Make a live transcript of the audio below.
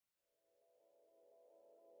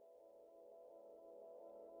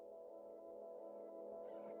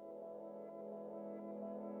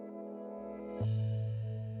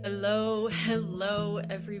Hello,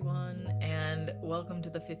 everyone, and welcome to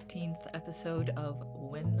the 15th episode of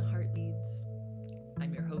When the Heart Leads.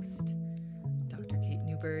 I'm your host, Dr. Kate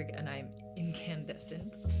Newberg, and I'm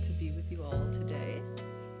incandescent to be with you all today.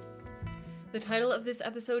 The title of this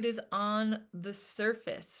episode is On the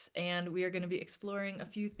Surface, and we are going to be exploring a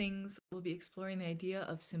few things. We'll be exploring the idea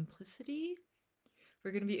of simplicity.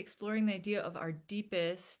 We're going to be exploring the idea of our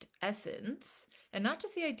deepest essence, and not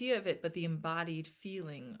just the idea of it, but the embodied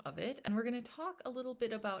feeling of it. And we're going to talk a little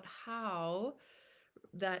bit about how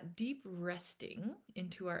that deep resting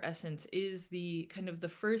into our essence is the kind of the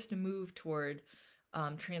first move toward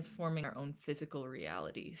transforming our own physical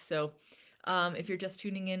reality. So, if you're just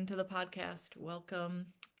tuning into the podcast, welcome.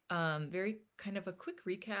 Very kind of a quick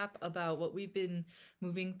recap about what we've been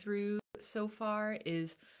moving through so far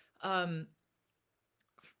is um,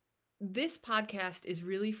 this podcast is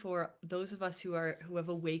really for those of us who have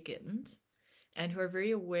awakened and who are very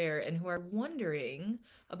aware and who are wondering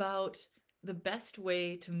about the best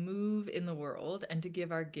way to move in the world and to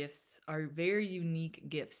give our gifts, our very unique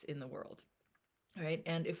gifts in the world. Right.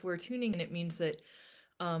 And if we're tuning in, it means that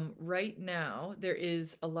right now there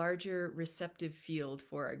is a larger receptive field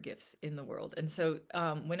for our gifts in the world. And so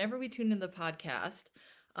whenever we tune in the podcast,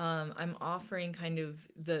 I'm offering kind of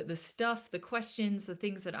the stuff, the questions, the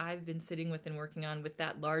things that I've been sitting with and working on with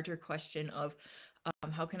that larger question of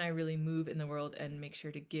how can I really move in the world and make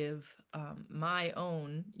sure to give my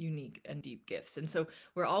own unique and deep gifts. And so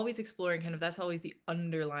we're always exploring kind of that's always the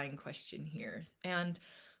underlying question here. And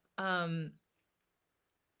um,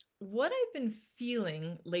 what I've been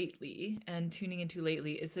feeling lately and tuning into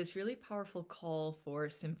lately is this really powerful call for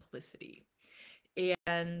simplicity.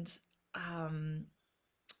 And um,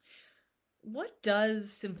 what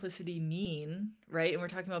does simplicity mean, right? And we're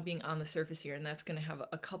talking about being on the surface here, and that's going to have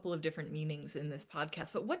a couple of different meanings in this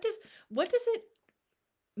podcast. But what does it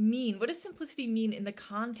mean? What does simplicity mean in the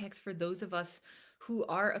context for those of us who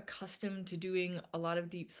are accustomed to doing a lot of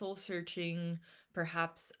deep soul searching,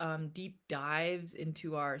 perhaps deep dives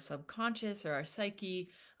into our subconscious or our psyche,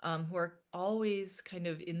 who are always kind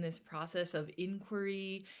of in this process of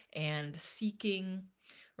inquiry and seeking,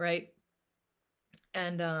 right?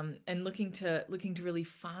 And looking to really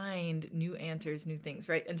find new answers, new things,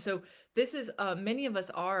 right? And so this is many of us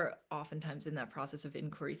are oftentimes in that process of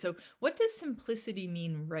inquiry. So what does simplicity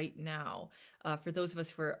mean right now for those of us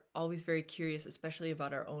who are always very curious, especially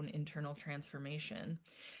about our own internal transformation?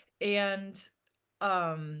 And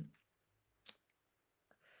um,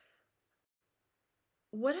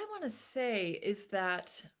 what I want to say is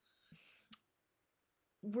that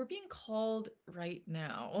we're being called right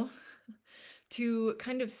now to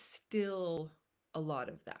kind of still a lot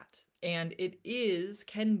of that. And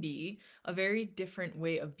can be a very different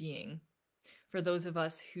way of being for those of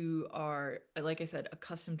us who are, like I said,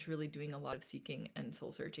 accustomed to really doing a lot of seeking and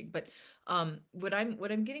soul searching. But what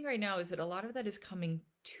I'm getting right now is that a lot of that is coming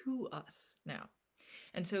to us now.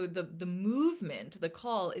 And so the movement, the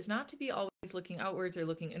call is not to be always looking outwards or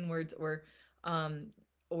looking inwards um,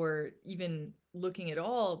 or even looking at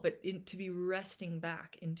all, but to be resting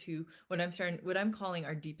back into what I'm calling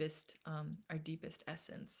our deepest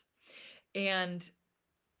essence. And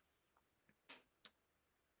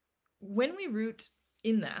when we root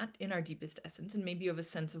in our deepest essence, and maybe you have a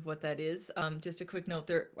sense of what that is, just a quick note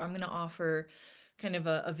there, I'm going to offer kind of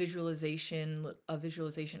a visualization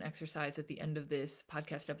exercise at the end of this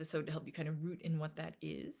podcast episode to help you kind of root in what that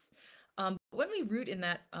is. When we root in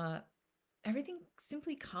that, everything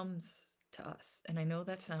simply comes to us. And I know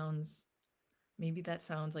maybe that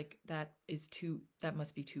sounds like that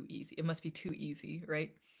must be too easy. It must be too easy,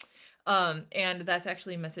 right? And that's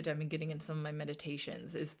actually a message I've been getting in some of my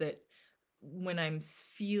meditations is that when I'm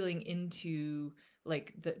feeling into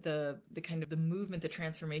like the kind of the movement, the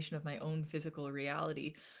transformation of my own physical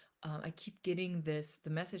reality, I keep getting the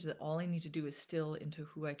message that all I need to do is still into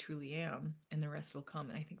who I truly am, and the rest will come.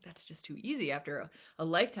 And I think that's just too easy after a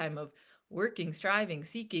lifetime of working, striving,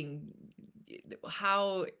 seeking.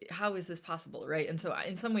 How is this possible, right? And so,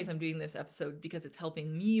 in some ways, I'm doing this episode because it's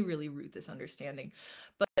helping me really root this understanding.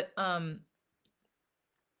 But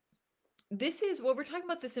this is what we're talking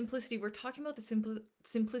about, the simplicity. We're talking about the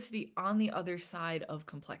simplicity on the other side of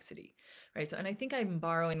complexity, right? So, and I think I'm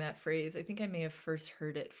borrowing that phrase. I think I may have first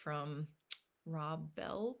heard it from Rob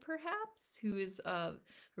Bell, perhaps, who is a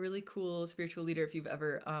really cool spiritual leader. If you've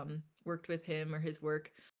ever worked with him or his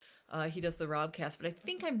work, he does the Robcast, but I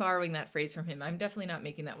think I'm borrowing that phrase from him. I'm definitely not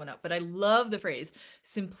making that one up, but I love the phrase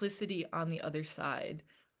simplicity on the other side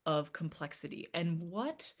of complexity. And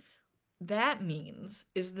what that means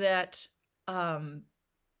is that um,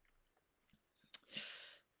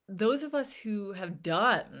 those of us who have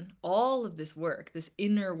done all of this work, this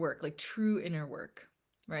inner work, like true inner work,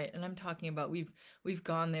 right? And I'm talking about we've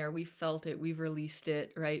gone there, we've felt it, we've released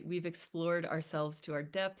it, right? We've explored ourselves to our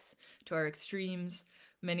depths, to our extremes,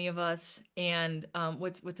 many of us. And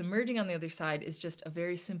what's emerging on the other side is just a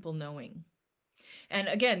very simple knowing. And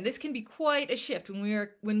again, this can be quite a shift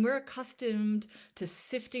when we're accustomed to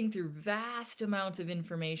sifting through vast amounts of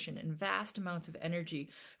information and vast amounts of energy,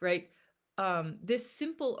 right? This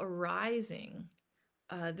simple arising,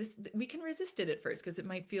 this we can resist it at first because it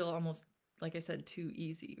might feel almost, like I said, too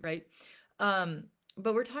easy, right? Um,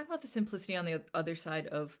 but we're talking about the simplicity on the other side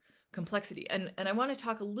of complexity, and I want to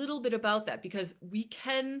talk a little bit about that because we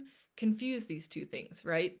can confuse these two things,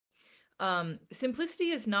 right?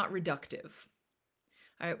 Simplicity is not reductive.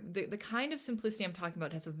 The kind of simplicity I'm talking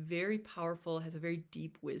about has a very powerful, has a very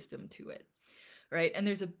deep wisdom to it, right? And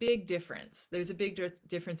there's a big difference. There's a big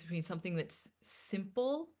difference between something that's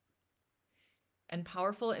simple and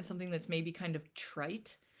powerful and something that's maybe kind of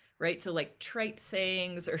trite, right? So like trite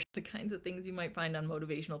sayings or the kinds of things you might find on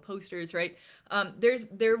motivational posters, right?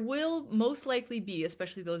 There will most likely be,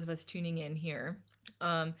 especially those of us tuning in here,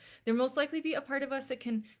 there most likely be a part of us that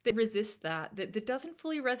resists that doesn't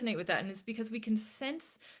fully resonate with that, and it's because we can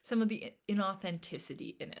sense some of the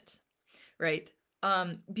inauthenticity in it, right?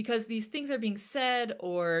 Because these things are being said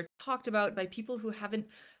or talked about by people who haven't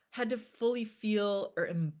had to fully feel or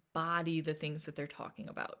embody the things that they're talking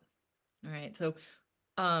about. All right. So,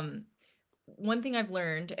 um, one thing I've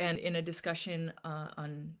learned, and in a discussion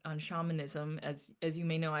on shamanism, as you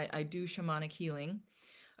may know, I do shamanic healing,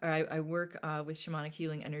 or I work with shamanic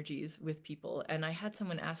healing energies with people. And I had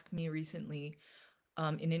someone ask me recently,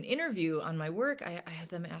 in an interview on my work, I had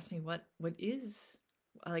them ask me what is,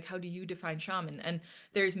 like, how do you define shaman? And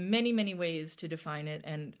there's many ways to define it,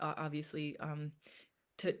 and obviously,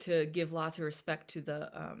 to give lots of respect to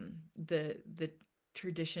the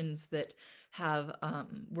traditions that have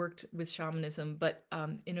worked with shamanism, but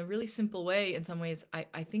in a really simple way. In some ways,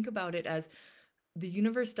 I think about it as the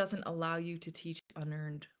universe doesn't allow you to teach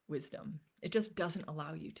unearned wisdom. It just doesn't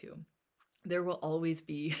allow you to. There will always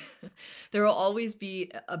be there will always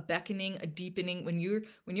be a beckoning, a deepening. When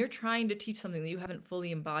you're trying to teach something that you haven't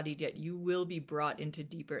fully embodied yet, you will be brought into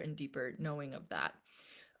deeper and deeper knowing of that.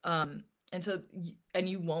 um and so and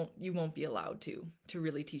you won't be allowed to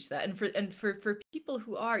really teach that. And for people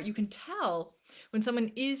who are, you can tell when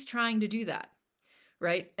someone is trying to do that,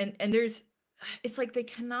 right? And there's, it's like they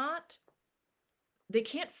can't,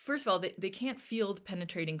 first of all, they can't field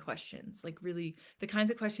penetrating questions, like really the kinds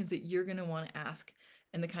of questions that you're going to want to ask,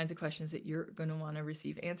 and the kinds of questions that you're going to want to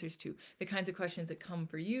receive answers to, the kinds of questions that come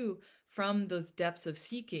for you from those depths of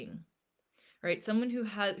seeking, right? Someone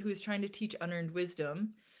who is trying to teach unearned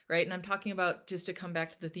wisdom, right? And I'm talking about, just to come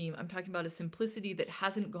back to the theme, I'm talking about a simplicity that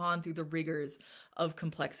hasn't gone through the rigors of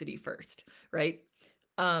complexity first, right?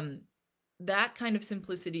 um that kind of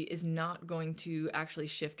simplicity is not going to actually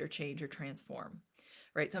shift or change or transform,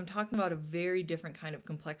 right? So I'm talking about a very different kind of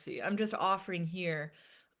complexity. I'm just offering here,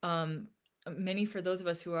 um, many, for those of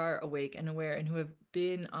us who are awake and aware and who have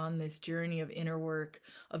been on this journey of inner work,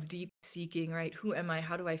 of deep seeking, right? Who am I?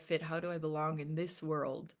 How do I fit? How do I belong in this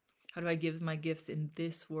world? How do I give my gifts in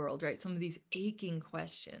this world, right? Some of these aching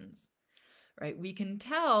questions, right? We can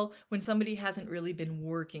tell when somebody hasn't really been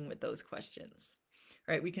working with those questions,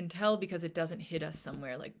 right? We can tell because it doesn't hit us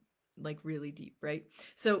somewhere like really deep, right?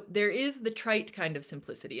 So there is the trite kind of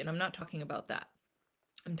simplicity, and I'm not talking about that.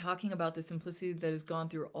 I'm talking about the simplicity that has gone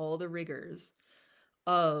through all the rigors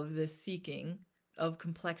of the seeking of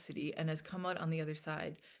complexity and has come out on the other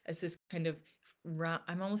side as this kind of round,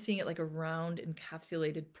 I'm almost seeing it like a round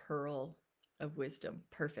encapsulated pearl of wisdom,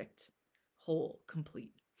 perfect, whole,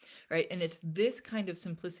 complete, right? And it's this kind of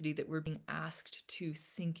simplicity that we're being asked to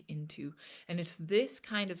sink into. And it's this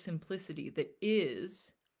kind of simplicity that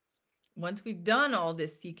is, once we've done all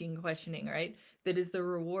this seeking, questioning, right, that is the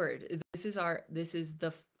reward. This is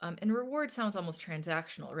the, and reward sounds almost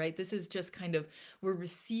transactional, right? This is just kind of, we're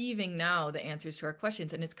receiving now the answers to our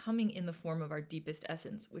questions, and it's coming in the form of our deepest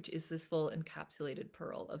essence, which is this full encapsulated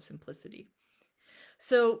pearl of simplicity.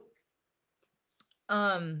 So,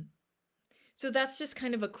 um, so that's just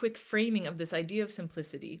kind of a quick framing of this idea of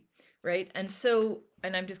simplicity, right?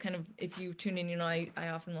 And I'm just kind of, if you tune in, I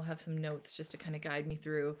often will have some notes just to kind of guide me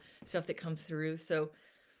through stuff that comes through.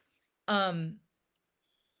 Um,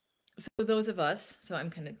 so those of us, so I'm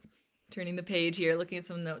kind of turning the page here, looking at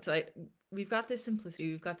some notes. We've got this simplicity,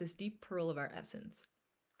 we've got this deep pearl of our essence,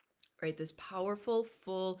 right? This powerful,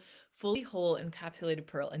 fully whole, encapsulated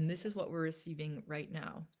pearl, and this is what we're receiving right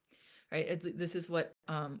now, right? This is what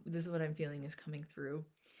I'm feeling is coming through,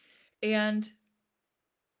 and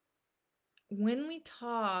when we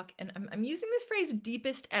talk, and I'm using this phrase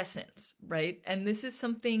deepest essence, right? And this is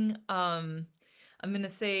something I'm going to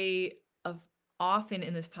say of often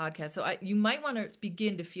in this podcast. So you might want to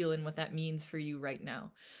begin to feel in what that means for you right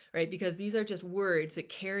now, right? Because these are just words that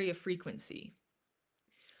carry a frequency,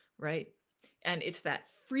 right? And it's that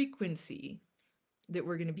frequency that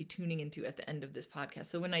we're going to be tuning into at the end of this podcast.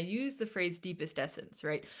 So when I use the phrase deepest essence,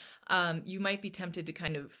 right, you might be tempted to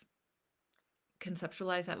kind of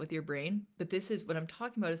conceptualize that with your brain, but this is what I'm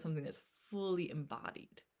talking about is something that's fully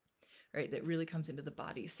embodied, right? That really comes into the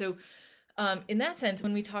body. So in that sense,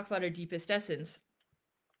 when we talk about our deepest essence,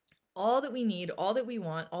 all that we need, all that we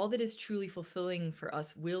want, all that is truly fulfilling for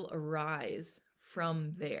us will arise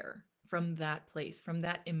from there, from that place, from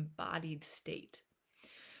that embodied state,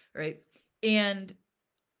 right? And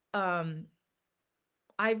um,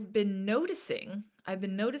 I've been noticing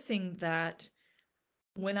that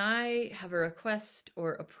when I have a request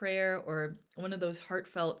or a prayer or one of those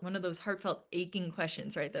heartfelt aching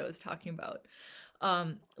questions, right, that I was talking about,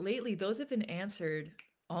 lately those have been answered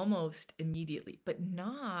almost immediately, but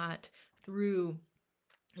through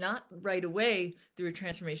not right away through a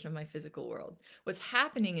transformation of my physical world. What's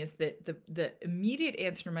happening is that the immediate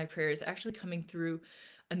answer to my prayer is actually coming through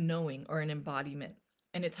a knowing or an embodiment.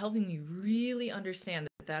 And it's helping me really understand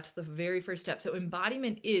that that's the very first step. So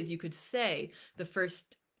embodiment is, you could say, the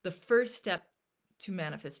first step to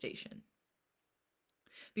manifestation.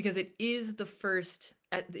 Because it is the first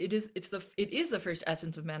it is the first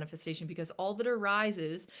essence of manifestation, because all that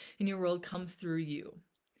arises in your world comes through you,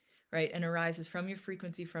 right? And arises from your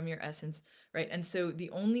frequency, from your essence, right? And so the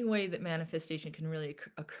only way that manifestation can really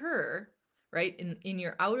occur, right, in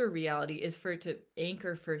your outer reality is for it to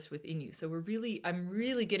anchor first within you. So I'm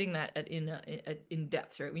really getting that in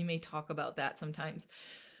depth, right? We may talk about that sometimes.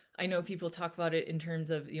 I know people talk about it in terms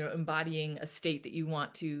of, embodying a state that you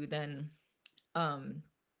want to then um,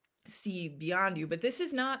 see beyond you, but this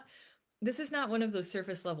is not one of those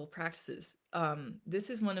surface level practices. This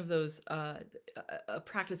is one of those a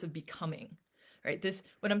practice of becoming, right? This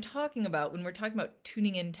what I'm talking about when we're talking about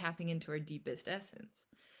tuning in, tapping into our deepest essence.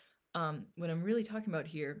 What I'm really talking about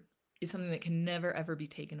here is something that can never ever be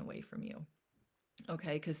taken away from you.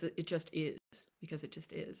 Okay, because it just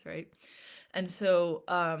is, right? And so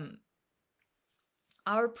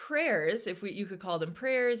our prayers, if we you could call them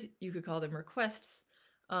prayers, you could call them requests,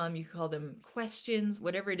 you could call them questions,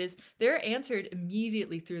 whatever it is, they're answered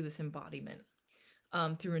immediately through this embodiment,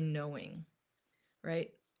 through a knowing,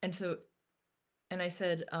 right? And so, and I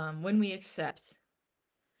said, when we accept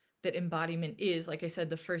that embodiment is, like I said,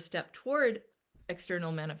 the first step toward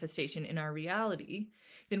external manifestation in our reality,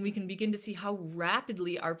 then we can begin to see how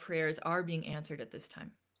rapidly our prayers are being answered at this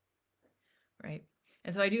time, right?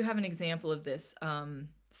 And so I do have an example of this.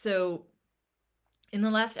 So in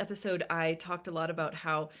the last episode, I talked a lot about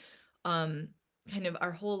how um, kind of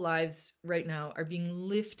our whole lives right now are being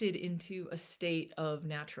lifted into a state of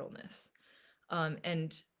naturalness.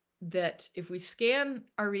 And that if we scan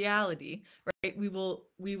our reality, right, we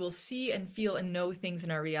will see and feel and know things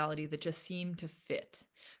in our reality that just seem to fit,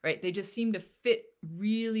 right? They just seem to fit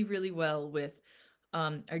really, really well with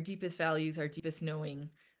our deepest values, our deepest knowing,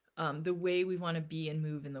 the way we want to be and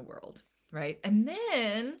move in the world, right? And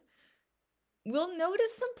then we'll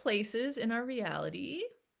notice some places in our reality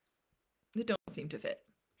that don't seem to fit,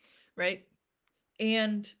 right?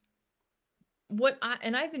 And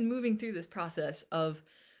I've been moving through this process of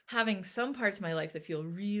having some parts of my life that feel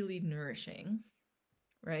really nourishing,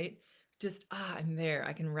 right? Just I'm there,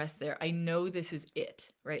 I can rest there. I know this is it,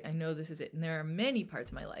 right? I know this is it. And there are many parts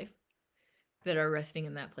of my life that are resting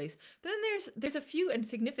in that place. But then there's a few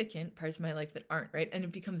insignificant parts of my life that aren't, right? And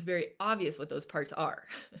it becomes very obvious what those parts are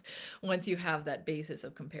once you have that basis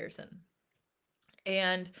of comparison.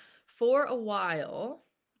 And for a while,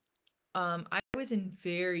 I was in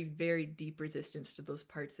very, very deep resistance to those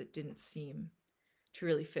parts that didn't seem to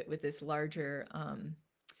really fit with this larger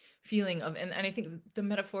feeling of, and I think the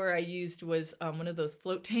metaphor I used was one of those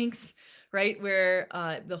float tanks, right? Where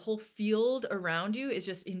the whole field around you is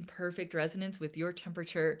just in perfect resonance with your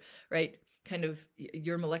temperature, right? Kind of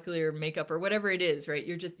your molecular makeup or whatever it is, right?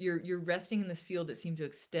 You're resting in this field that seems to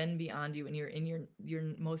extend beyond you, and you're in your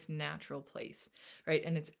most natural place, right?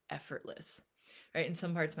 And it's effortless, right? And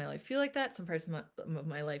some parts of my life feel like that, some parts of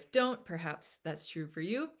my life don't. Perhaps that's true for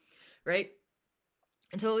you, right?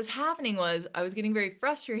 And so what was happening was I was getting very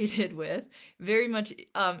frustrated with, very much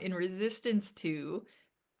in resistance to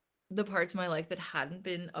the parts of my life that hadn't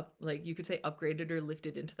been like you could say upgraded or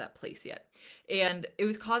lifted into that place yet. And it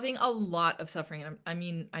was causing a lot of suffering. And I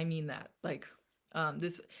mean that like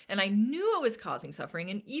This, and I knew it was causing suffering.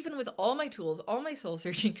 And even with all my tools, all my soul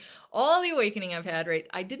searching, all the awakening I've had, right,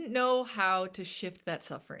 I didn't know how to shift that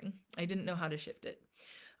suffering. I didn't know how to shift it.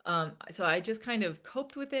 So I just kind of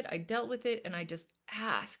coped with it. I dealt with it, and I just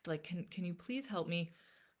asked, like, can you please help me?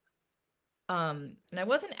 And I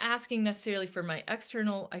wasn't asking necessarily for my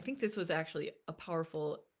external. I think this was actually a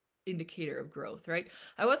powerful indicator of growth, right?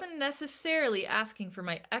 I wasn't necessarily asking for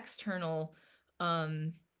my external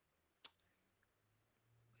um,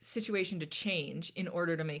 situation to change in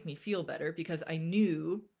order to make me feel better, because I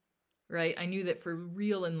knew, right? I knew that for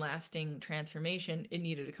real and lasting transformation, it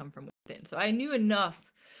needed to come from within. So I knew enough,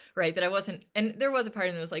 right, that I wasn't, and there was a part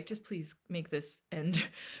of me that was like, just please make this end,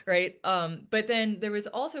 right? But then there was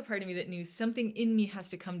also a part of me that knew something in me has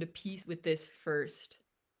to come to peace with this first,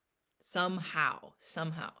 somehow.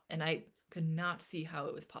 And I could not see how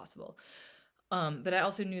it was possible. But I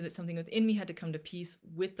also knew that something within me had to come to peace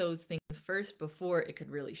with those things first before it could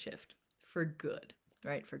really shift for good,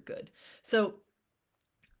 right? For good. So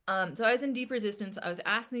I was in deep resistance. I was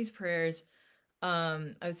asking these prayers.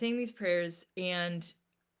 I was saying these prayers, and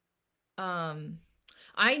um,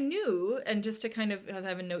 I knew, and just to kind of, because I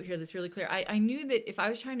have a note here that's really clear, I knew that if I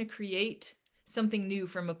was trying to create something new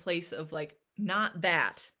from a place of like, not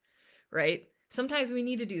that, right? Sometimes we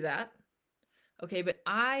need to do that. Okay, but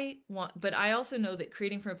I also know that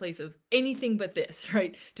creating from a place of anything but this,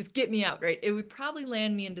 right? Just get me out, right? It would probably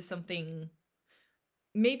land me into something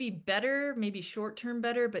maybe better, maybe short term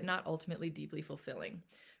better, but not ultimately deeply fulfilling,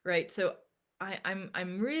 right? So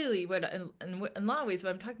I'm really what in a lot of ways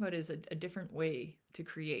what I'm talking about is a different way to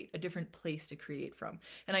create, a different place to create from,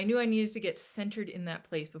 and I knew I needed to get centered in that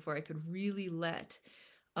place before I could really let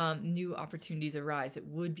new opportunities arise. It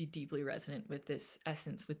would be deeply resonant with this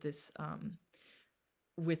essence, with this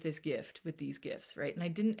gift, with these gifts, right?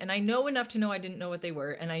 And I know enough to know I didn't know what they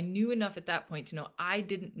were, and I knew enough at that point to know I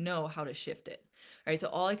didn't know how to shift it, right? So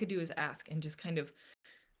all I could do is ask and just kind of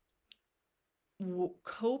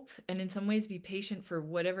cope, and in some ways be patient for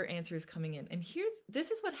whatever answer is coming in. And this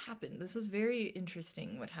is what happened. This was very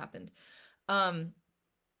interesting what happened. um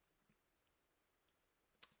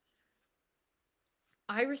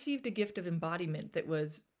I received a gift of embodiment that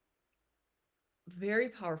was very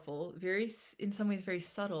powerful, very, in some ways, very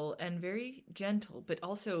subtle and very gentle, but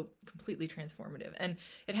also completely transformative. And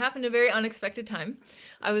it happened a very unexpected time.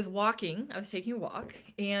 I was taking a walk,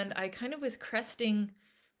 and I kind of was cresting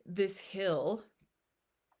this hill.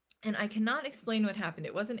 And I cannot explain what happened.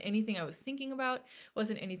 It wasn't anything I was thinking about,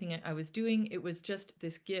 wasn't anything I was doing. It was just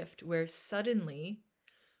this gift where suddenly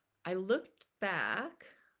I looked back.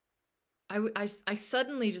 I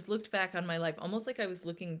suddenly just looked back on my life, almost like I was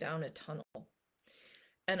looking down a tunnel.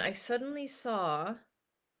 And I suddenly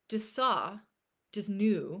just saw, just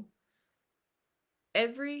knew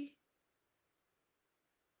every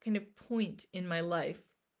kind of point in my life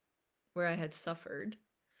where I had suffered.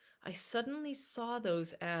 I suddenly saw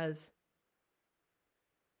those as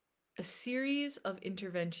a series of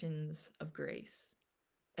interventions of grace,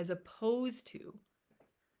 as opposed to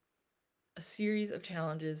a series of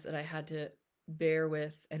challenges that I had to bear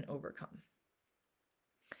with and overcome.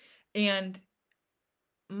 And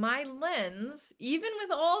my lens, even with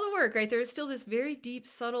all the work, right, there was still this very deep,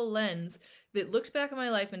 subtle lens that looked back at my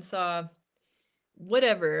life and saw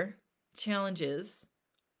whatever challenges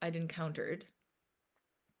I'd encountered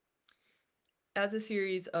as a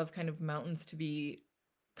series of kind of mountains to be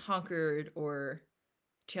conquered, or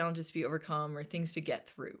challenges to be overcome, or things to get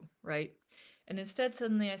through, right? And instead,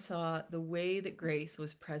 suddenly I saw the way that grace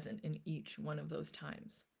was present in each one of those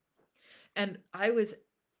times. And I was,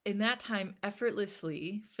 in that time,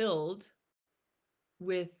 effortlessly filled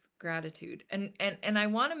with gratitude. And I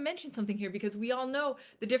want to mention something here, because we all know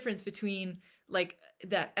the difference between like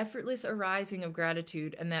that effortless arising of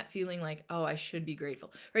gratitude and that feeling like, oh, I should be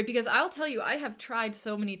grateful, right? Because I'll tell you, I have tried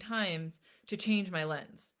so many times to change my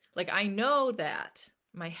lens. Like, I know that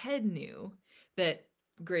my head knew that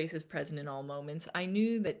grace is present in all moments. I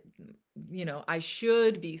knew that, I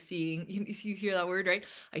should be seeing, you hear that word, right?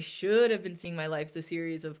 I should have been seeing my life as a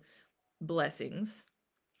series of blessings,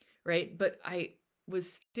 right? But I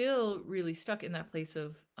was still really stuck in that place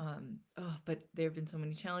of, oh, but there have been so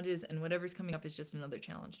many challenges, and whatever's coming up is just another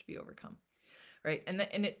challenge to be overcome, right?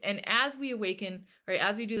 And as we awaken, right,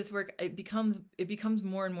 as we do this work, it becomes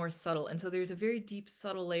more and more subtle. And so there's a very deep,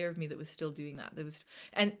 subtle layer of me that was still doing that.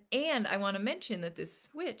 And I want to mention that this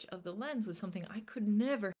switch of the lens was something I could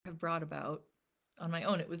never have brought about on my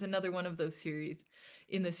own. It was another one of those series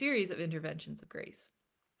in the series of interventions of grace.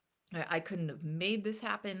 I couldn't have made this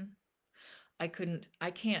happen. I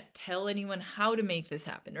can't tell anyone how to make this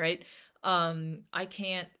happen, right? I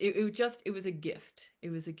can't, it was a gift. It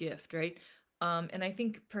was a gift, right? And I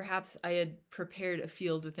think perhaps I had prepared a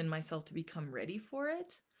field within myself to become ready for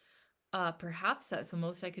it. Perhaps that's the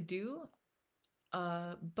most I could do.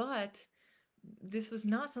 But this was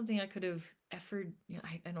not something I could have effort. You know,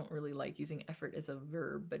 I don't really like using effort as a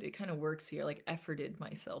verb, but it kind of works here, like efforted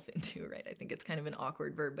myself into, right? I think it's kind of an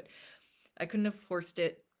awkward verb, but I couldn't have forced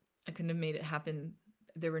it. I couldn't have made it happen.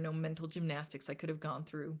 There were no mental gymnastics I could have gone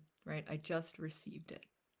through, right? I just received it.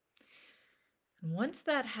 And once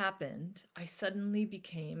that happened, I suddenly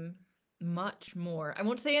became much more, I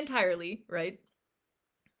won't say entirely, right?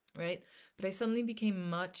 Right? But I suddenly became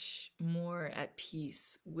much more at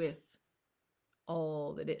peace with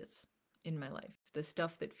all that is in my life, the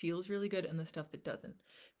stuff that feels really good and the stuff that doesn't.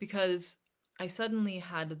 Because I suddenly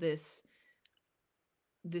had this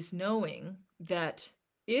knowing that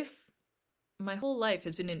if my whole life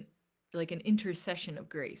has been in like an intercession of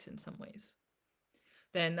grace in some ways,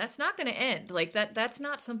 then that's not going to end. Like that's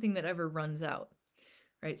not something that ever runs out,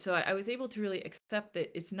 right? So I was able to really accept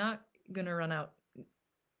that it's not going to run out.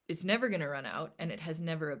 It's never going to run out, and it has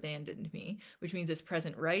never abandoned me, which means it's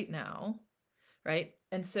present right now, right?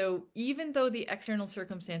 And so even though the external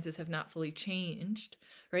circumstances have not fully changed,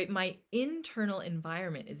 right, my internal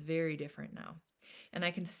environment is very different now. And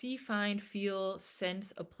I can see, find, feel,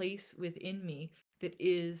 sense a place within me that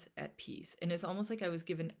is at peace. And it's almost like I was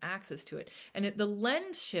given access to it. And the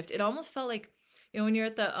lens shift, it almost felt like, you know, when you're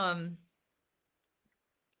at the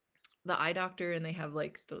eye doctor and they have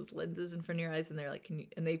like those lenses in front of your eyes and they're like, can you,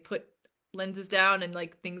 and they put lenses down and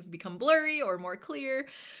like things become blurry or more clear,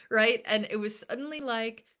 right? And it was suddenly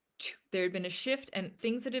like there had been a shift and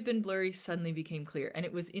things that had been blurry suddenly became clear. And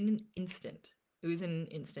it was in an instant. It was in an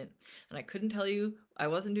instant. And I couldn't tell you, I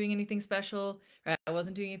wasn't doing anything special, right? I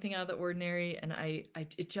wasn't doing anything out of the ordinary. And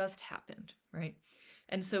it just happened, right?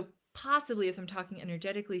 And so possibly as I'm talking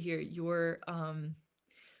energetically here, you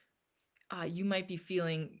might be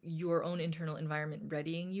feeling your own internal environment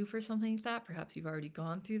readying you for something like that. Perhaps you've already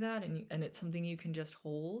gone through that, and it's something you can just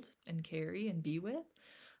hold and carry and be with,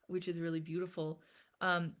 which is really beautiful.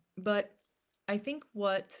 But I think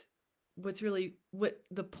what's really what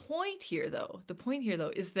the point here though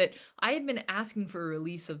is that I had been asking for a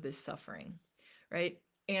release of this suffering, right?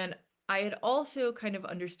 And I had also kind of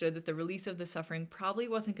understood that the release of the suffering probably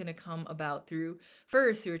wasn't going to come about through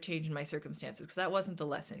a change in my circumstances, because that wasn't the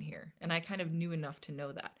lesson here. And I kind of knew enough to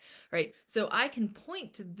know that, right? So I can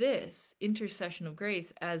point to this intercession of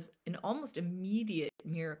grace as an almost immediate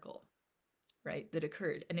miracle, right? That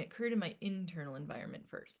occurred. And it occurred in my internal environment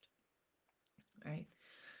first, right?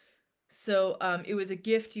 So it was a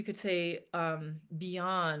gift, you could say,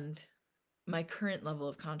 beyond my current level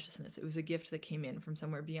of consciousness. It was a gift that came in from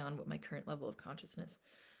somewhere beyond what my current level of consciousness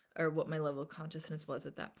or what my level of consciousness was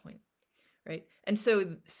at that point, right? And so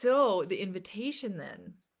the invitation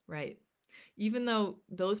then, right? Even though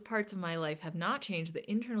those parts of my life have not changed,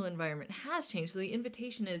 the internal environment has changed. So the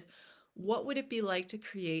invitation is, what would it be like to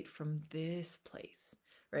create from this place,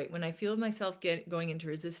 right? When I feel myself going into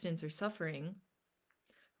resistance or suffering,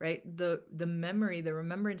 right? The memory, the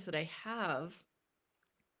remembrance that I have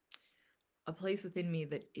a place within me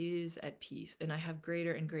that is at peace, and I have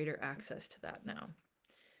greater and greater access to that now,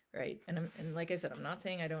 right? And like I said, I'm not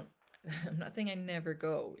saying I don't I'm not saying I never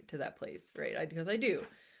go to that place, right? Because I do.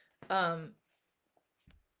 Um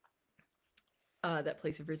that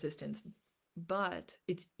place of resistance, but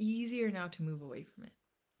it's easier now to move away from it.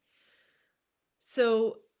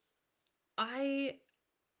 So I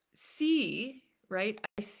see, right?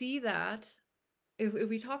 I see that if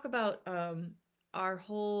we talk about our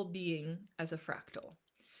whole being as a fractal,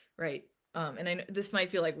 right? And I know this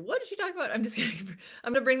might feel like, what did she talk about? I'm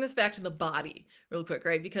gonna bring this back to the body real quick,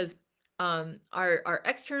 right? Because our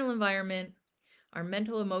external environment, our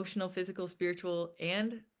mental, emotional, physical, spiritual,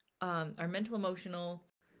 and our mental, emotional,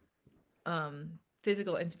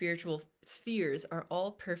 physical, and spiritual spheres are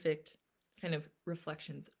all perfect kind of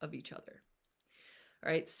reflections of each other.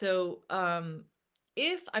 All right. So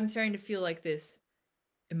if I'm starting to feel like this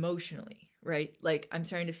emotionally, right? Like I'm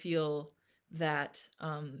starting to feel that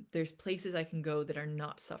there's places I can go that are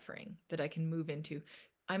not suffering, that I can move into.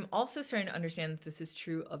 I'm also starting to understand that this is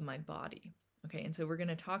true of my body. Okay. And so we're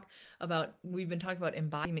going to we've been talking about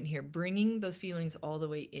embodiment here, bringing those feelings all the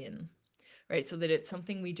way in, right? So that it's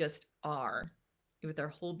something we just are with our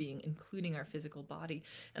whole being, including our physical body.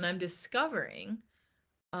 And I'm discovering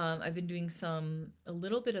I've been doing a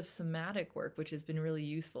little bit of somatic work, which has been really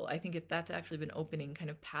useful. I think that's actually been opening kind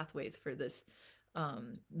of pathways for this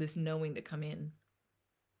knowing to come in,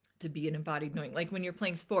 to be an embodied knowing. Like when you're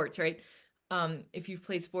playing sports, right? if you've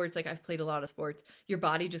played sports, like I've played a lot of sports, your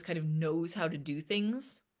body just kind of knows how to do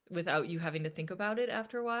things without you having to think about it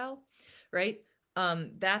after a while, right?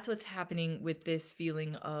 That's what's happening with this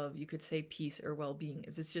feeling of, you could say, peace or well-being,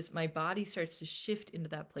 is it's just my body starts to shift into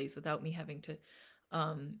that place without me having to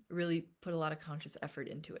really put a lot of conscious effort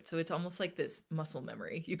into it. So it's almost like this muscle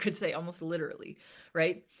memory, you could say, almost literally,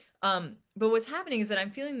 right? But what's happening is that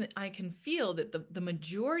I'm feeling that I can feel that the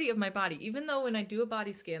majority of my body, even though when I do a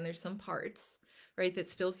body scan, there's some parts, right, that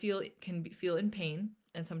still feel in pain,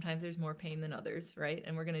 and sometimes there's more pain than others, right?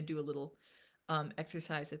 And we're going to do a little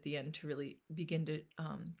exercise at the end to really begin to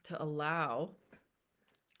allow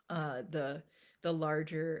the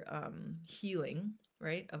larger healing,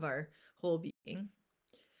 right, of our whole being.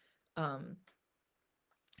 Um,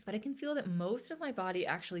 but I can feel that most of my body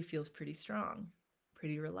actually feels pretty strong,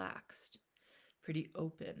 pretty relaxed, pretty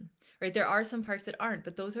open, right? There are some parts that aren't,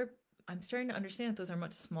 but I'm starting to understand that those are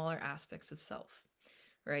much smaller aspects of self,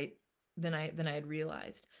 right? Than I had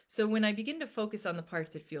realized. So when I begin to focus on the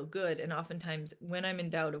parts that feel good, and oftentimes when I'm in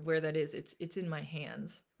doubt of where that is, it's in my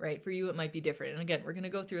hands, right? For you, it might be different. And again, we're going to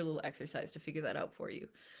go through a little exercise to figure that out for you.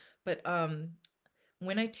 But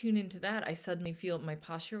when I tune into that, I suddenly feel my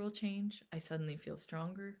posture will change. I suddenly feel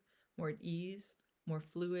stronger, more at ease, more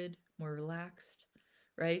fluid, more relaxed,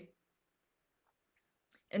 right?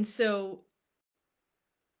 And so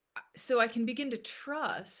I can begin to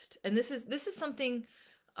trust, and this is something,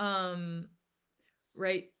 um,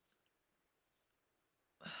 right?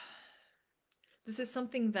 This is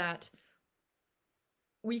something that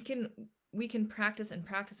we can we can practice and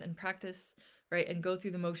practice and practice, right? And go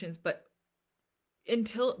through the motions, but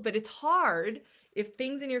it's hard if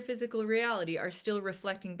things in your physical reality are still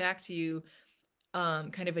reflecting back to you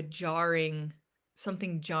kind of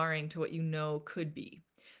something jarring to what you know could be,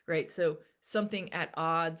 right? So something at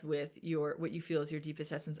odds with what you feel is your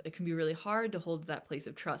deepest essence. It can be really hard to hold that place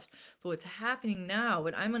of trust. But what's happening now,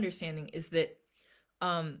 what I'm understanding, is that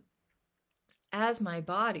um, as my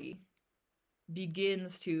body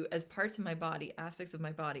as parts of my body, aspects of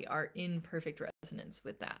my body are in perfect resonance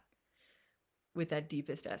with that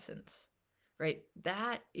deepest essence, right?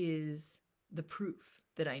 That is the proof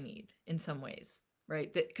that I need in some ways,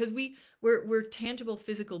 right? That because we're tangible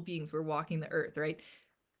physical beings, we're walking the earth, right?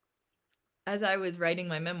 As I was writing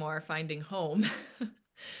my memoir, Finding Home,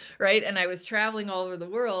 right? And I was traveling all over the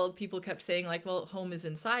world, people kept saying, like, well, home is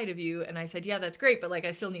inside of you. And I said, yeah, that's great, but like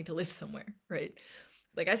I still need to live somewhere, right?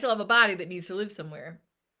 Like I still have a body that needs to live somewhere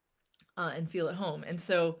and feel at home. And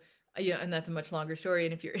so, and that's a much longer story.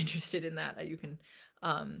 And if you're interested in that, you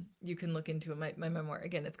can look into it. My memoir,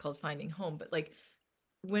 again, it's called Finding Home. But like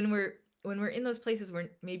when we're in those places where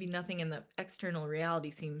maybe nothing in the external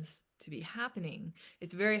reality seems to be happening,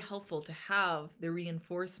 it's very helpful to have the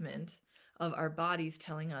reinforcement of our bodies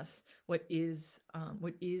telling us what is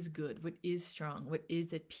good, what is strong, what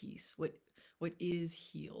is at peace, what is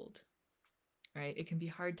healed, right? It can be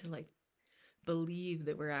hard to like believe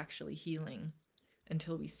that we're actually healing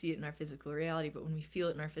until we see it in our physical reality. But when we feel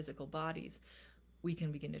it in our physical bodies, we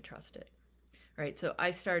can begin to trust it. Right. So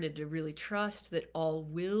I started to really trust that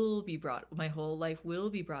my whole life will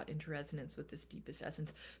be brought into resonance with this deepest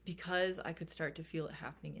essence because I could start to feel it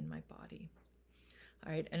happening in my body.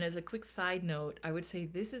 All right. And as a quick side note, I would say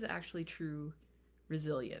this is actually true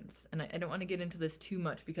resilience. And I don't want to get into this too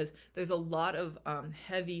much because there's a lot of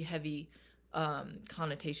heavy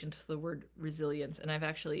connotation to the word resilience. And I've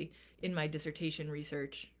actually, in my dissertation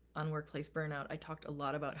research on workplace burnout, I talked a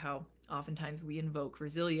lot about how oftentimes we invoke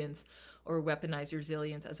resilience or weaponize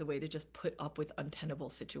resilience as a way to just put up with untenable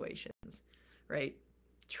situations, right?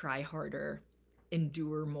 Try harder,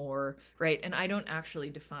 endure more, right? And I don't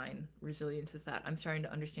actually define resilience as that. I'm starting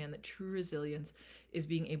to understand that true resilience is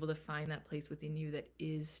being able to find that place within you that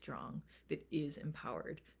is strong, that is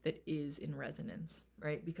empowered, that is in resonance,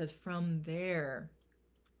 right? Because from there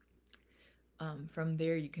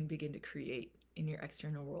you can begin to create in your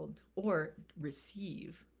external world or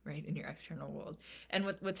receive, right, in your external world. And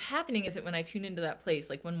what's happening is that when I tune into that place,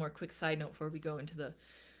 like one more quick side note before we go into the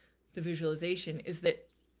visualization, is that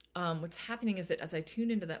what's happening is that as I tune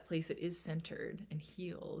into that place that is centered and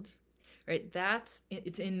healed, right,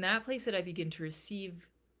 it's in that place that I begin to receive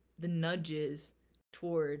the nudges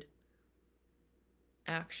toward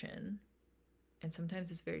action. And sometimes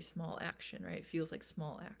it's very small action, right? It feels like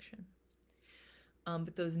small action.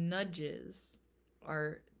 But those nudges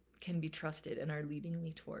can be trusted and are leading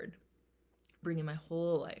me toward bringing my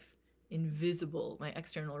whole life invisible, my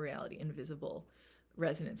external reality, invisible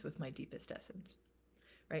resonance with my deepest essence,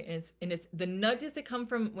 right? And it's the nudges that come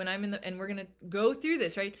from when I'm and we're gonna go through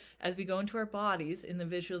this, right? As we go into our bodies in the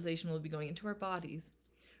visualization, we'll be going into our bodies,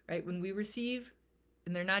 right? When we receive,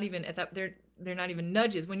 and they're not even at that, they're not even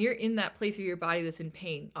nudges. When you're in that place of your body that's in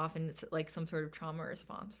pain, often it's like some sort of trauma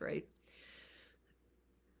response, right?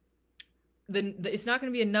 It's not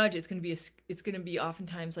going to be a nudge. It's going to be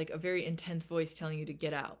oftentimes like a very intense voice telling you to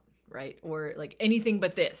get out, right? Or like anything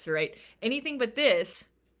but this, right? Anything but this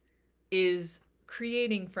is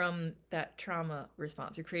creating from that trauma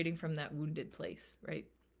response, or creating from that wounded place, right?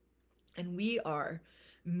 And we are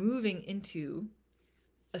moving into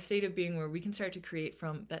a state of being where we can start to create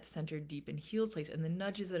from that centered, deep, and healed place. And the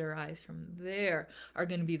nudges that arise from there are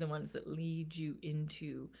going to be the ones that lead you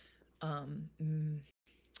into um,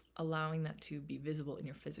 allowing that to be visible in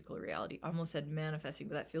your physical reality. I almost said manifesting,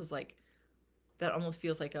 but that almost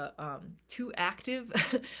feels like a too active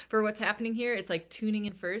for what's happening here. It's like tuning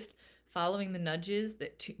in first, following the nudges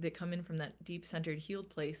that come in from that deep, centered, healed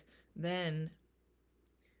place. Then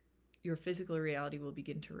your physical reality will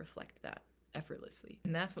begin to reflect that effortlessly,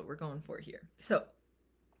 and that's what we're going for here. So,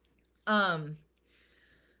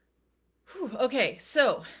 okay,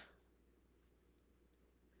 so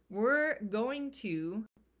we're going to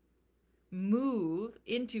move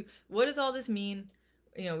into, what does all this mean?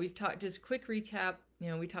 We've talked, just quick recap.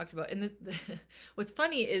 We talked about, and what's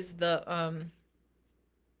funny is the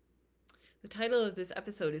title of this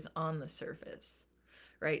episode is On the Surface,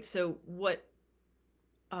 right? So what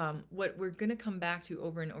we're going to come back to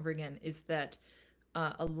over and over again is that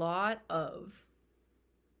a lot of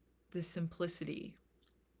the simplicity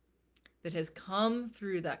that has come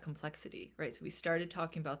through that complexity, right? So we started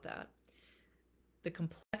talking about that. The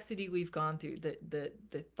complexity we've gone through, the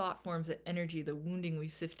thought forms, the energy, the wounding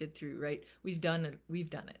we've sifted through, right? We've done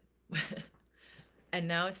it. And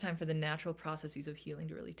now it's time for the natural processes of healing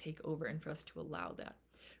to really take over, and for us to allow that,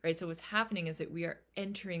 right? So what's happening is that we are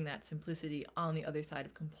entering that simplicity on the other side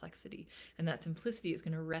of complexity. And that simplicity is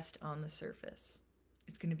going to rest on the surface.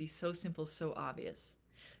 It's going to be so simple, so obvious.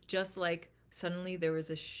 Just like suddenly there was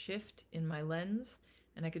a shift in my lens,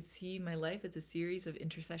 and I could see my life as a series of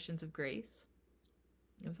intercessions of grace.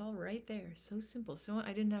 It was all right there. So simple. So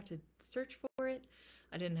I didn't have to search for it.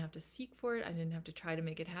 I didn't have to seek for it. I didn't have to try to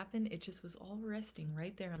make it happen. It just was all resting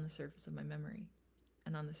right there on the surface of my memory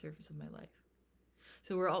and on the surface of my life.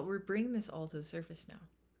 So we're bringing this all to the surface now,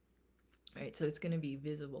 right? So it's going to be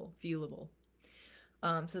visible, feelable.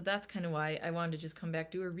 So that's kind of why I wanted to just come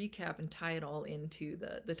back, do a recap, and tie it all into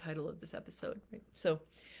the title of this episode, right? So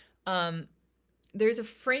there's a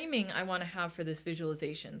framing I want to have for this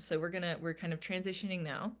visualization. So we're kind of transitioning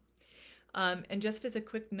now. And just as a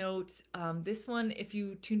quick note, this one, if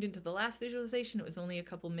you tuned into the last visualization, it was only a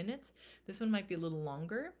couple minutes. This one might be a little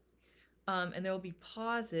longer. And there will be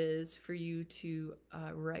pauses for you to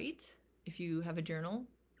write. If you have a journal,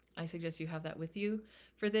 I suggest you have that with you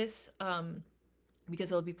for this, because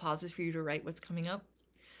there'll be pauses for you to write what's coming up.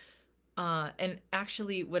 And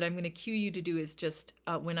actually, what I'm going to cue you to do is just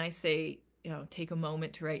when I say, take a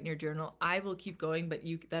moment to write in your journal, I will keep going, but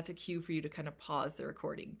that's a cue for you to kind of pause the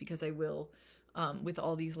recording, because I will, with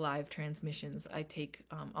all these live transmissions,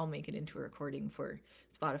 I'll make it into a recording for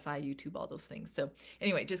Spotify, YouTube, all those things. So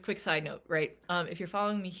anyway, just quick side note, right? If you're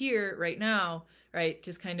following me here right now, right,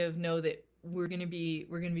 just kind of know that we're going to be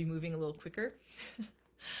moving a little quicker.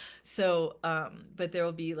 So, but there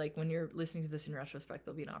will be, like, when you're listening to this in retrospect,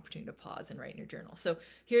 there'll be an opportunity to pause and write in your journal. So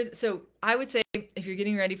I would say, if you're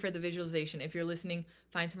getting ready for the visualization, if you're listening,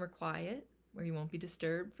 find somewhere quiet where you won't be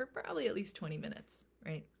disturbed for probably at least 20 minutes,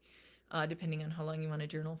 right? Depending on how long you want to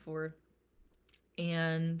journal for.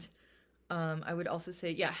 And I would also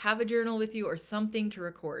say, have a journal with you or something to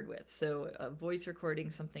record with. So a voice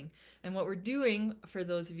recording, something. And what we're doing, for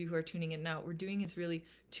those of you who are tuning in now, what we're doing is really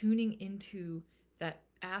tuning into that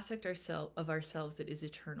aspect of ourselves that is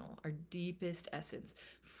eternal, our deepest essence,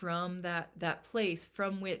 from that place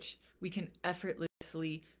from which we can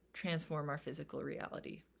effortlessly transform our physical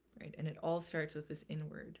reality, right? And it all starts with this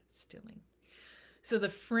inward stilling. So the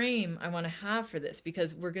frame I want to have for this,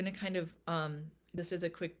 because we're going to kind of, just as a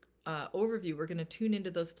quick overview, we're going to tune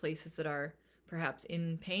into those places that are perhaps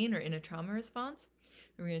in pain or in a trauma response.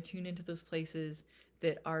 And we're going to tune into those places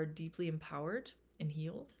that are deeply empowered and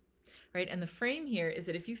healed. Right? And the frame here is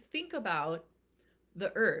that if you think about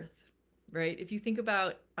the earth, right? If you think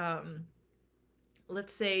about,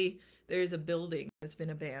 let's say there's a building that's been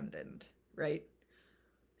abandoned, right?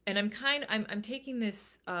 And I'm taking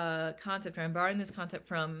this concept, or I'm borrowing this concept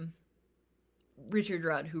from Richard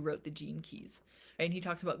Rudd, who wrote The Gene Keys. Right? And he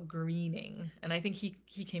talks about greening. And I think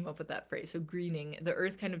he came up with that phrase. So greening, the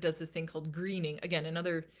earth kind of does this thing called greening. Again,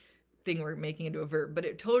 another thing we're making into a verb, but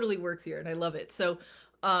it totally works here, and I love it. So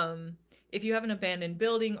if you have an abandoned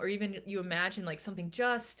building, or even you imagine like something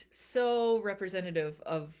just so representative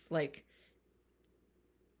of like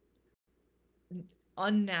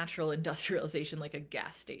unnatural industrialization, like a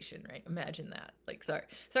gas station, right? Imagine that. Like,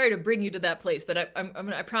 sorry to bring you to that place, but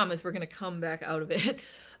I promise we're gonna come back out of it.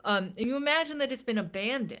 And you imagine that it's been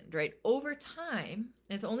abandoned, right? Over time,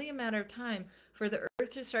 it's only a matter of time for the earth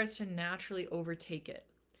to start to naturally overtake it,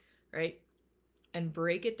 right? And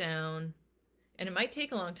break it down. And it might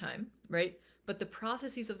take a long time, right? But the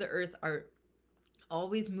processes of the earth are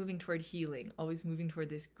always moving toward healing, always moving toward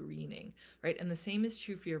this greening, right? And the same is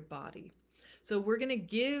true for your body. So we're going to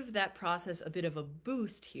give that process a bit of a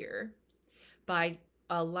boost here by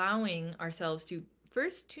allowing ourselves to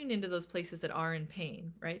first tune into those places that are in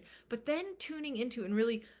pain, right? But then tuning into and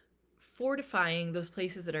really fortifying those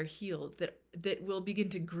places that are healed, that will begin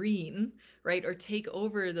to green, right? Or take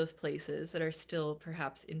over those places that are still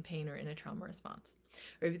perhaps in pain or in a trauma response.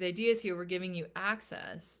 Right? But the idea is here we're giving you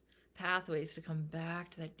access, pathways to come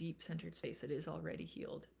back to that deep centered space that is already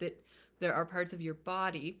healed. That there are parts of your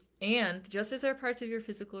body, and just as there are parts of your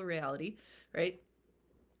physical reality, right?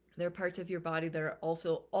 There are parts of your body that are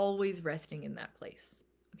also always resting in that place.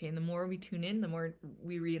 Okay, and the more we tune in, the more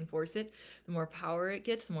we reinforce it, the more power it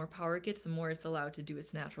gets, the more power it gets, the more it's allowed to do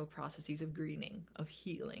its natural processes of greening, of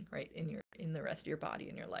healing, right, in the rest of your body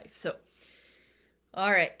and your life. So,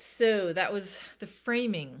 all right, so that was the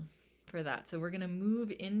framing for that. So we're going to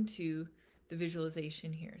move into the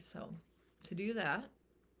visualization here. So to do that,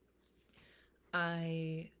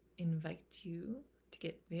 I invite you to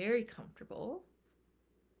get very comfortable.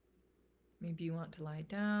 Maybe you want to lie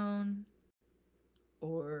down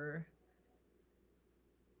or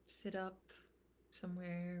sit up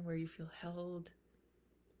somewhere where you feel held.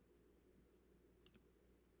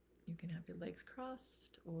 You can have your legs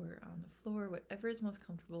crossed or on the floor, whatever is most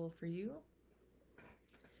comfortable for you.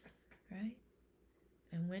 Right?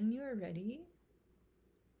 And when you are ready,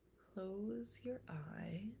 close your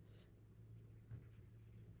eyes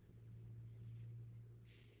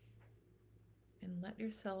and let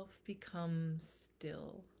yourself become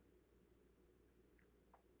still.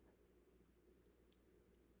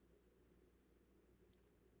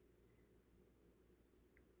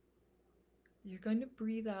 You're going to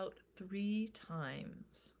breathe out 3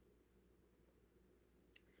 times.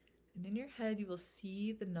 And in your head, you will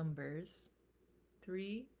see the numbers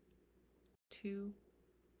 3, 2,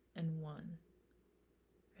 and 1.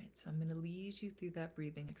 Right, so I'm going to lead you through that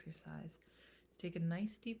breathing exercise. Just take a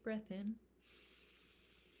nice deep breath in.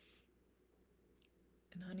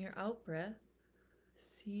 And on your out breath,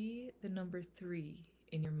 see the number 3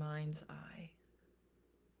 in your mind's eye.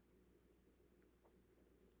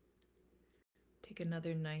 Take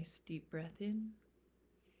another nice deep breath in.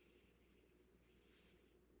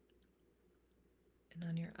 And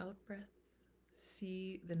on your out breath,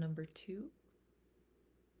 see the number 2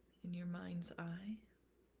 in your mind's eye.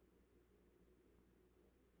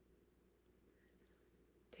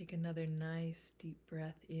 Take another nice deep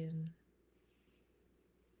breath in.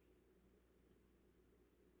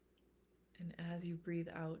 And as you breathe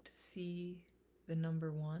out, see the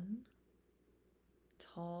number 1,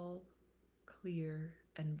 tall, clear,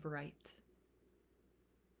 and bright.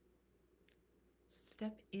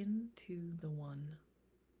 Step into the 1.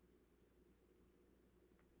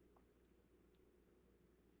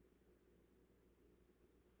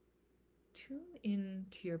 Tune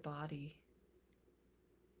into your body.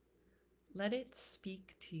 Let it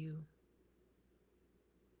speak to you.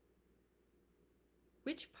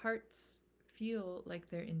 Which parts feel like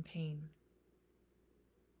they're in pain?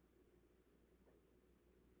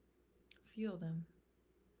 Feel them.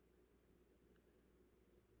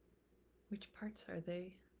 Which parts are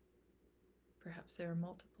they? Perhaps there are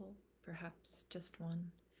multiple, perhaps just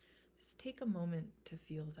one. Just take a moment to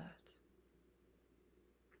feel that.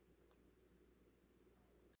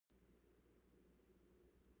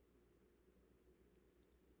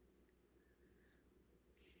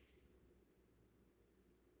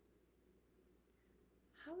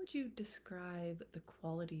 How would you describe the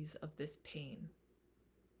qualities of this pain?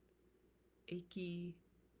 Achy,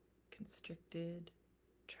 constricted,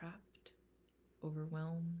 trapped,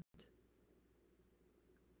 overwhelmed?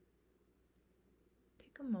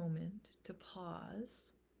 Take a moment to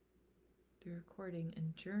pause the recording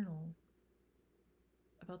and journal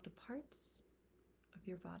about the parts of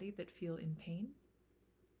your body that feel in pain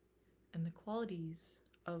and the qualities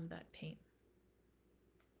of that pain.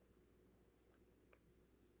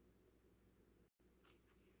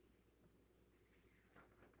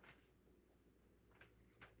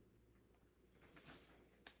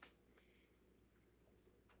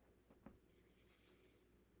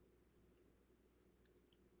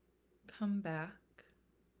 come back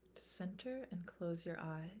to center and close your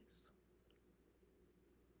eyes.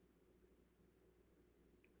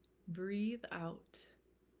 Breathe out.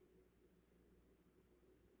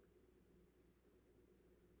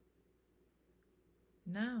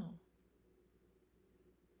 Now,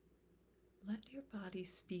 let your body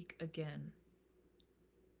speak again.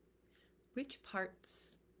 Which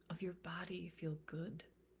parts of your body feel good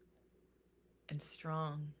and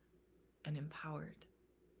strong and empowered?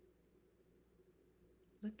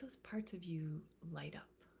 Let those parts of you light up.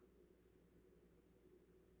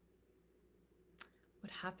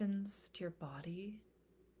 What happens to your body,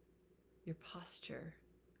 your posture,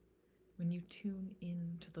 when you tune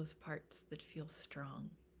into those parts that feel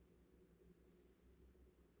strong?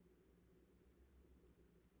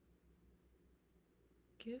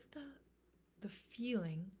 Give the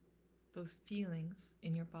feeling, those feelings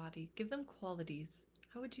in your body, give them qualities.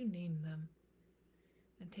 How would you name them?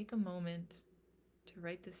 And take a moment to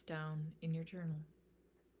write this down in your journal.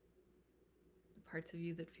 The parts of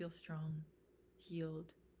you that feel strong,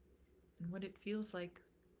 healed, and what it feels like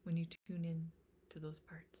when you tune in to those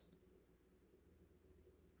parts.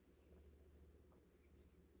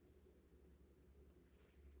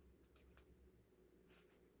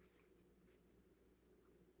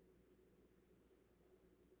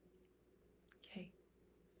 Okay.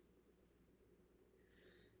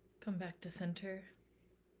 Come back to center.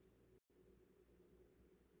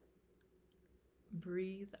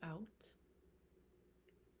 Breathe out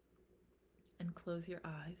and close your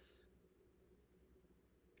eyes.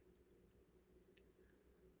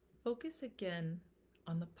 Focus again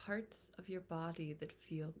on the parts of your body that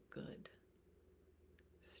feel good,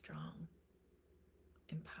 strong,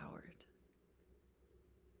 empowered.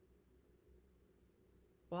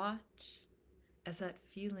 Watch as that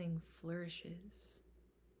feeling flourishes.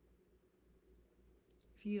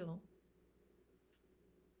 Feel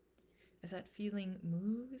as that feeling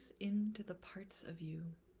moves into the parts of you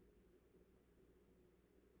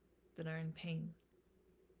that are in pain.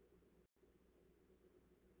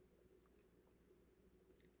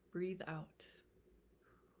 Breathe out.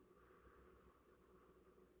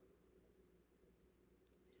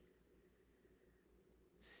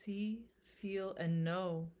 See, feel, and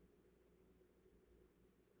know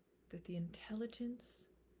that the intelligence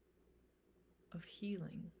of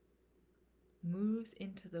healing moves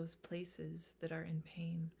into those places that are in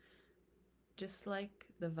pain, just like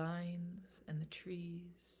the vines and the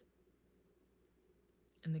trees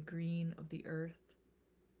and the green of the earth,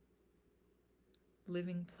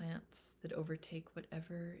 living plants that overtake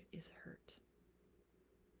whatever is hurt.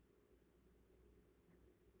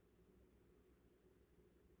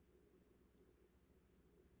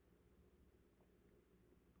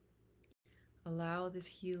 Allow this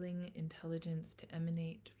healing intelligence to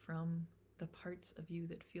emanate from the parts of you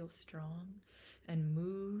that feel strong and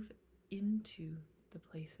move into the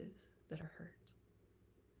places that are hurt.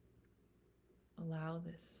 Allow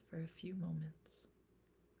this for a few moments.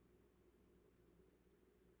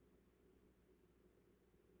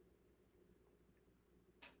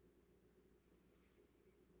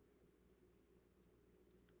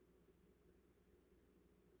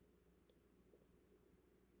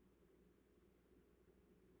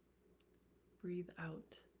 Breathe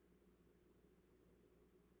out.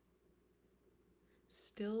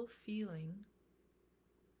 Still feeling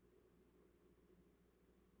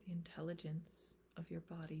the intelligence of your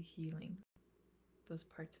body healing those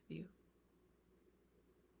parts of you.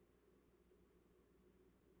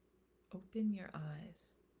 Open your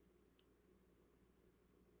eyes.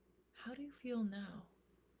 How do you feel now?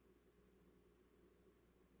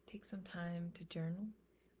 Take some time to journal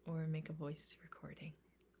or make a voice recording.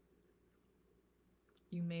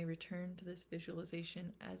 You may return to this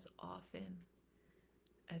visualization as often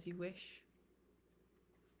as you wish,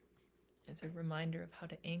 as a reminder of how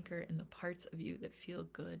to anchor in the parts of you that feel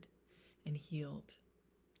good and healed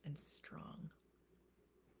and strong.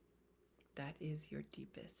 That is your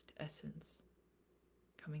deepest essence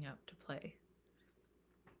coming out to play.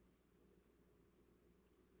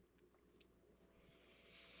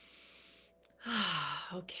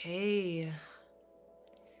 Okay.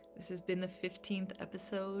 This has been the 15th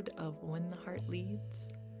episode of When the Heart Leads.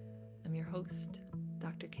 I'm your host,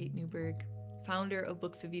 Dr. Kate Newberg, founder of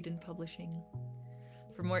Books of Eden Publishing.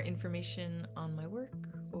 For more information on my work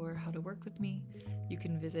or how to work with me, you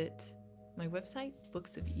can visit my website,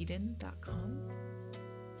 booksofeden.com.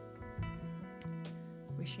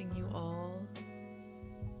 Wishing you all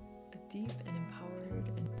a deep and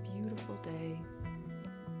empowered and beautiful day,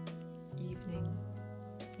 evening,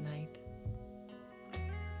 night.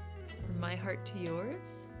 From my heart to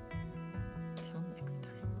yours,